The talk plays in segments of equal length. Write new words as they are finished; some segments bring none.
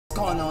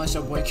going on? It's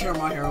your boy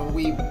KeroMyHero.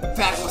 We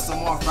back with some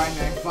more Friday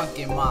Night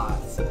Funkin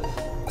mods.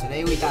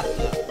 Today we got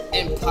the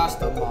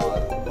imposter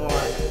mod, or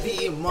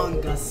the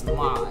Among Us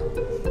mod.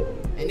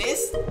 And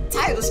this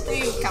title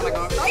screen is kind of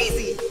going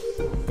crazy.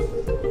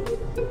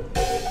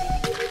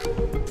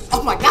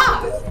 Oh my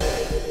god!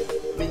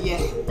 But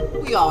yeah,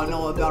 we all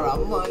know about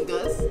Among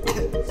Us.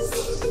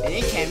 And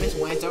it came as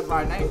winter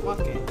Friday Night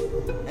Funkin.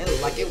 It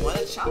looked like it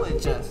wanted to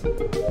challenge us.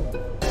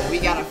 But we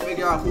gotta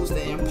figure out who's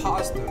the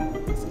imposter.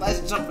 So let's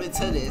jump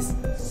into this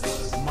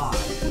mod.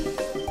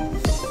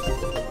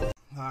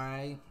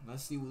 Alright,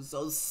 let's see what's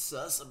so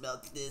sus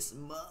about this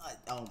mod.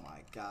 Oh my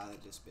god, I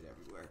just spit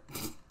everywhere.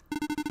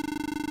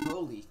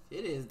 Holy,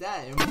 it is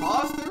that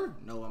imposter?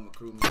 No, I'm a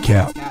crewman.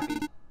 Yeah. Cappy,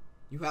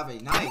 you have a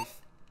knife.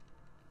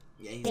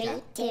 Yeah, he's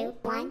got. 3, 2,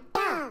 1,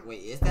 go!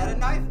 Wait, is that a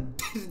knife?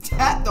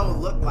 That don't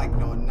look like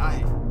no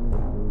knife.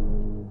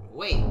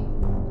 Wait.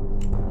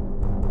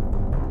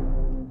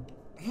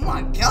 Oh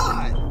my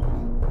god.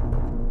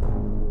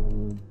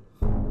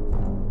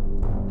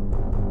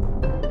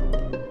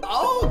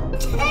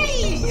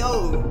 Okay,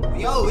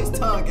 yo, his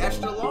tongue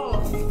extra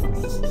long.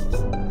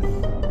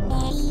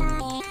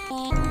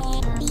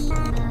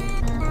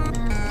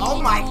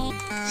 Oh my,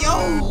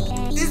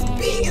 yo, this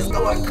beat is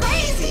going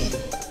crazy.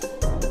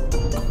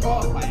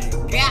 Oh my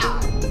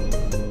god.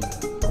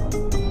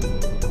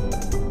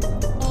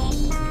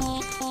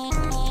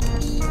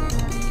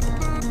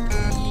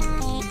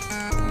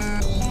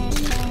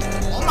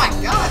 Oh my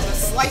god, the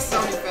slice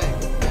sound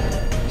effect.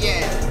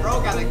 Yeah,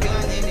 bro got a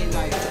gun and a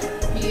knife.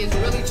 He is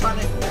really trying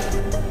to.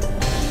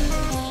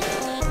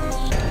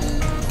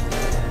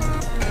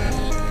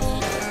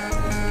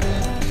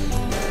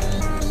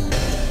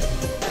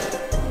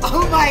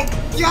 Oh my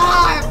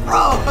god,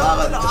 bro,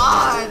 hold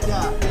on.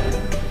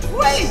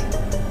 Wait.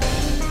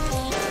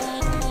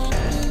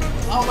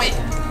 Oh wait,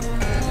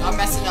 I'm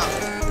messing up.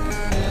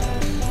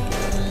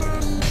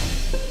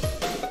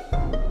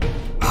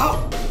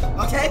 Oh,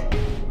 okay.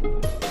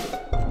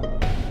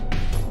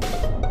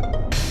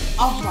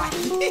 Oh my,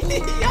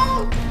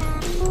 yo.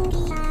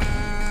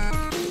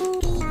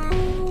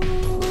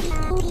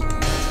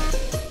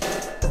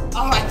 I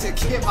like to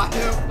get my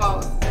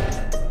headphones.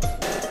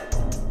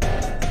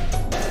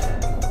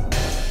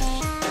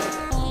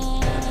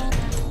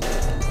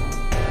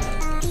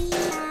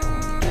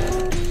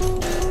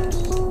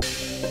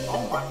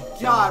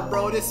 God,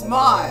 bro, this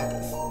mod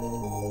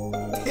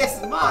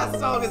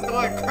song is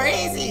going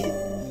crazy.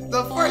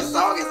 The first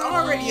song is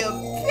already a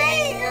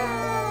banger.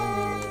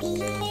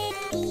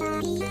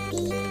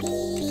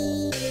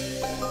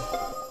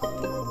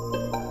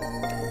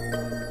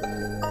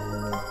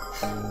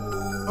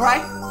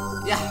 Alright?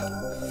 Yeah.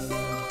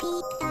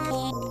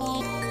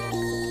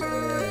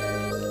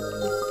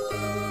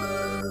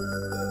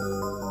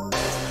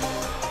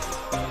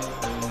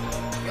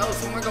 Yo,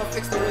 someone go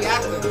fix the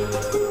reactor.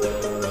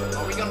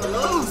 Gonna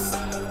lose.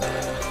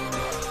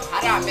 How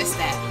did I miss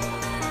that?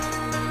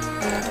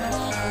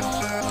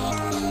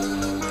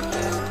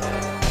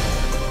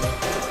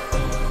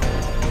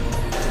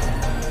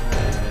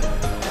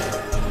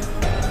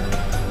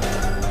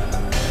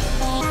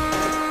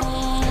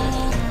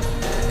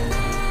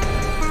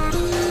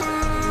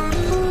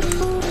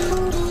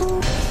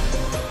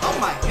 Oh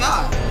my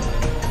god.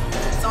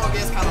 This song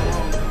gets kind of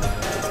long.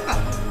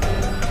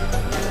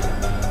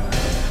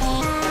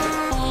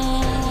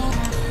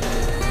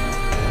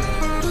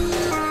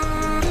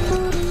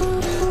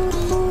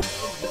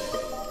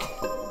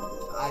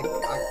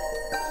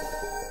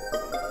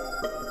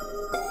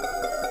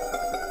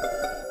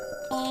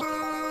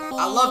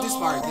 I love this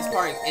part. This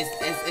part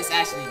is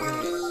actually good.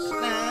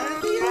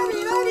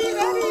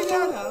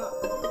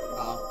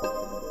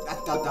 Oh, I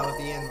thought that was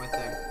the end right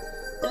there.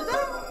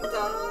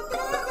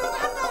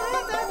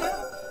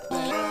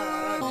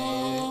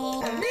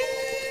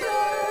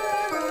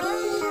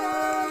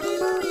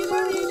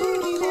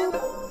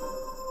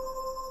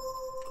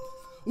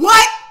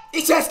 What?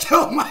 He just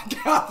killed my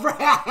girlfriend.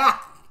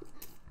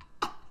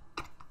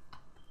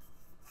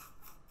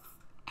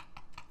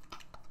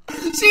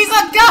 She's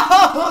a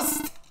ghost!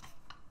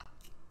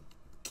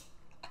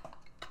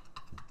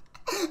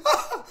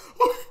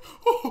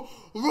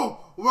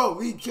 Bro,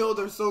 he killed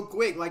her so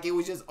quick, like it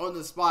was just on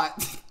the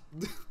spot.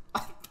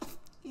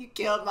 You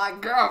killed my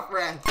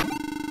girlfriend.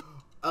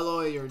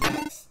 Aloy, you're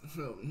next.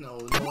 No,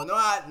 I'm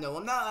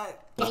not.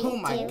 Oh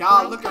my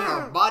god, look at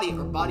her body.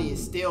 Her body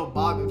is still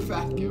bobbing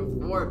back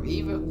and forth,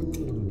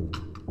 even.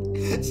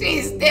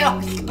 She's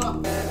still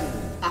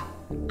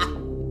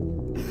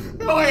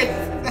Wait.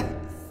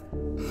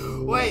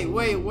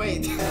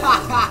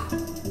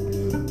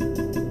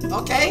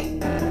 Okay.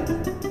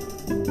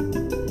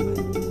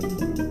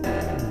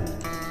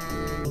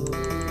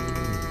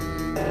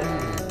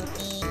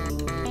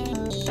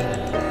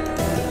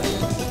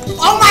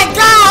 Oh my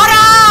god, hold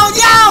on,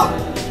 yo!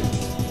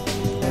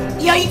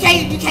 Yo, you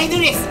can't do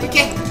this. You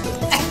can't.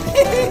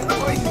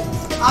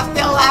 I'm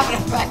still laughing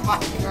at the fact my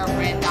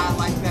girlfriend died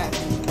like that.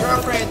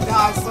 Girlfriend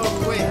died so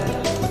quick.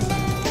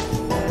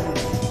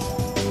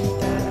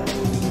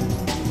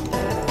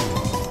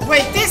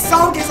 Wait, this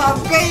song is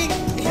on big.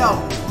 Yo,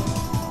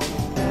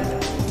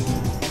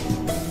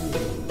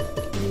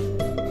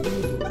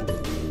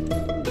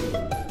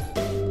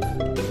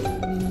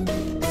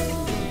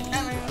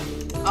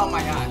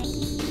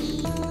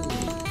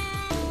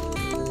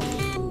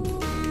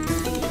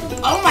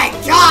 Oh my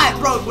god,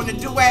 bro, when the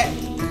duet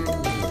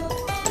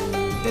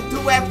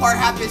part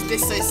happens,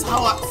 this is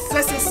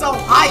so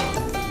hype.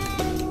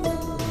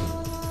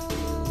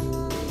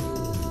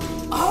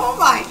 Oh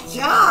my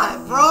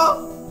god,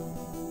 bro.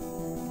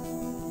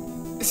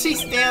 She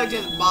still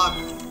just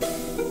bobbing.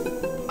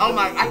 Oh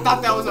my, I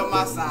thought that was on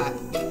my side.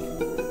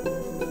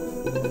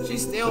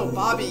 She's still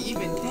bobbing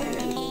even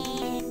dead.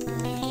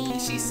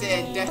 She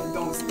said death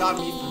don't stop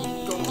me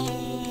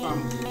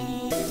from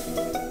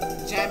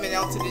jamming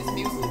out to this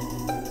music.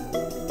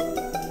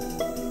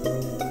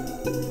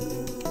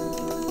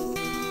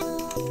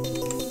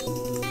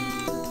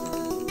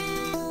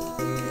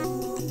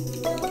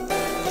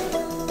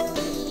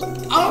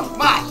 Oh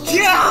my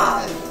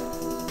god!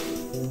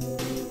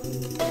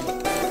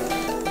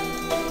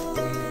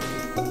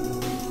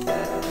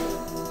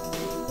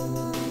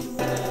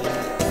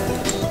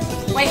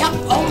 Wait,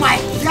 oh my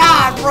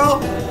god, bro!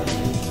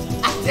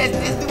 I said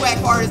this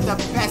duet part is the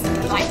best.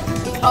 Like,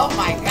 oh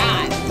my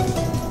god!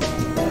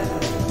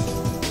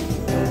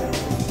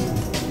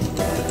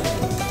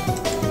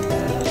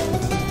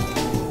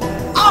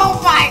 Oh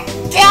my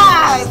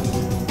god!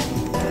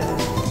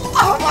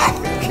 Oh my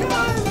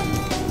god!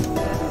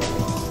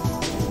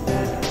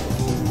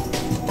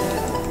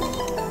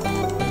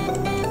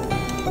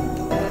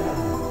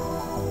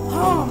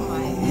 Oh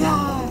my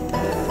god!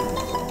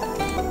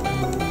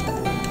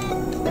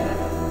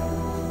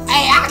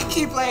 Hey, I can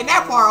keep playing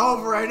that part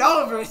over and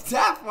over.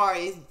 That part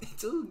is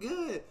too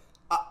good.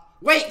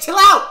 Wait, chill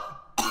out!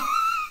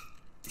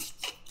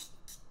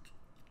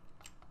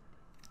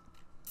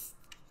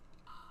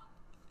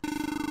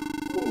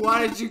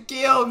 Why did you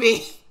kill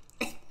me?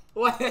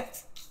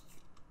 What?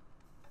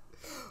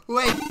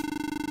 Wait,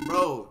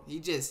 bro, he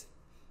just.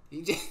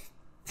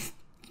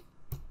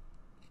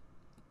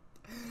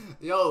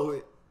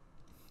 Yo,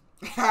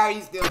 how are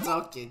you still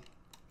talking?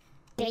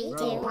 3,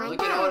 2, 1,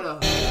 look at all the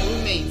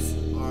roommates,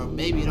 or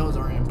maybe those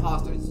are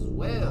imposters as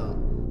well.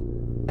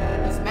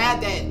 He's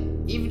mad that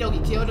even though he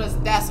killed us,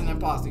 that's an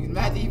imposter. He's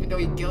mad that even though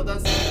he killed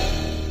us,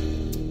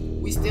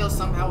 we still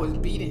somehow was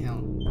beating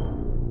him.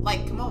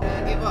 Like, come on,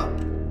 man, give up.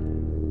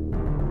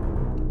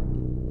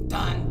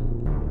 Done.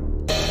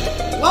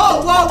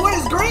 Whoa, whoa, what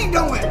is green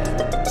doing?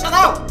 Shut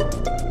up.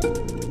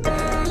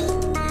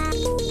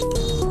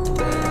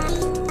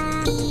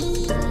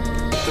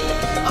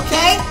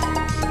 Okay?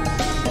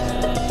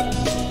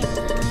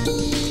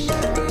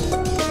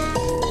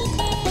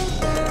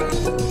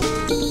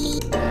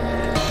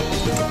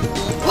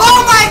 Oh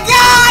my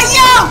god,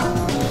 yo!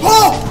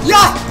 Oh,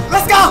 yeah!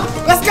 Let's go!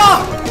 Let's go!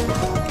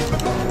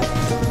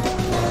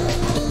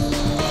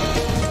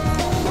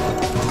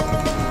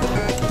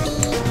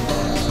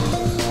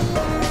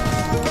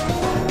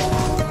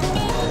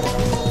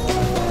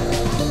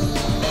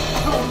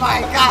 Oh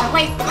my god,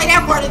 wait, play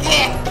that part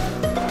again!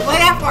 Play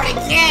that part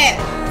again!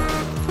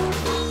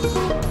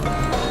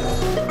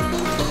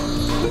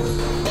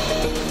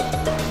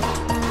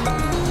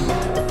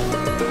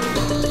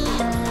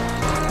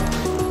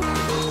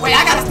 Wait,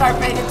 I gotta start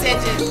paying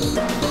attention.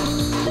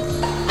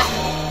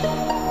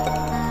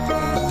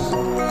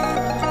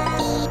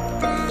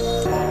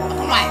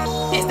 Oh my,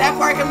 is that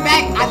part coming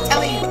back? I'm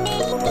telling you.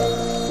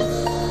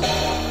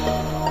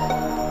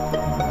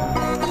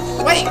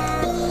 Wait,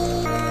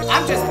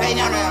 I'm just paying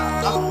out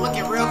I'm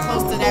looking real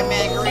close to that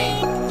man green.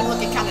 He's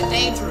looking kind of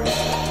dangerous.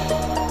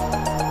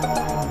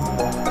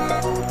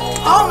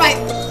 Oh my.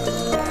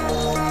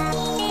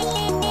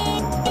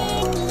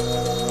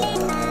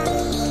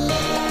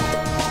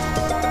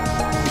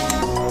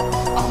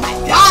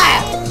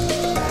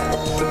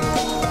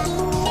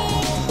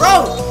 Bro!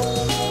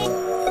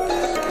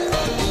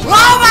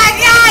 Oh my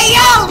god,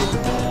 yo!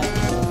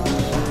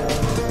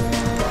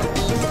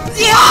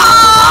 Yo!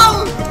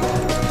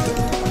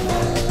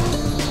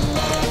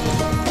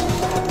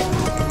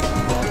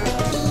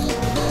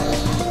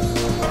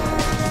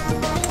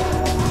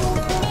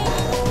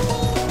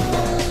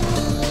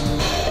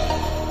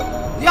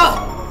 Yo!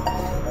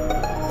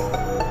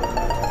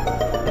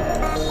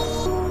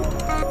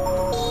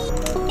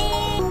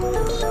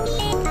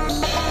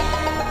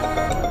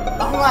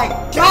 Oh my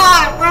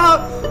god, bro!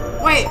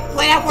 Wait,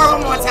 play that part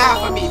one more time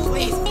for me,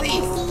 please,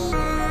 please.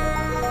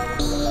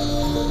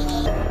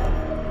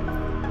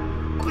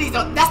 Please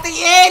don't. That's the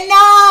end.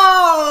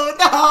 No!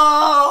 No!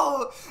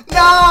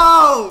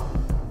 No!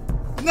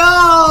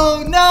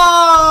 No! No!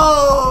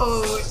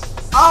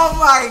 Oh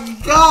my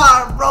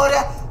god, bro!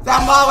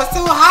 That mom was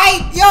too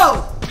hype,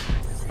 yo!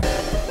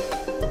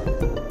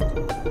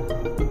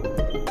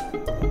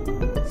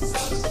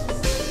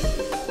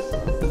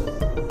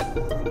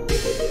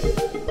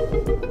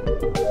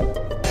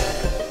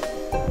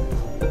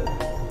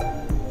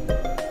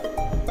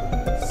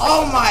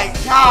 Oh my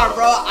god,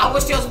 bro. I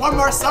wish there was one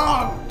more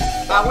song.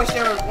 I wish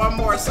there was one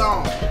more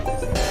song.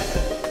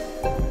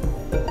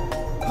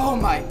 Oh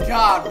my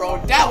god, bro.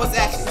 That was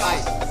actually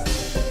like...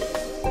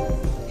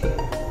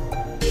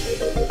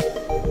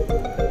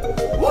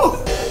 Woo!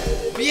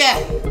 But yeah.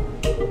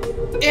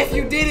 If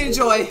you did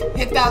enjoy,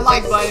 hit that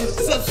like button.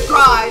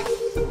 Subscribe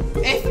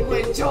if you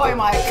enjoy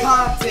my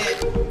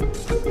content.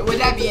 And with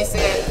that that being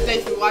said,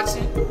 thanks for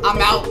watching.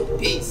 I'm out.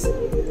 Peace.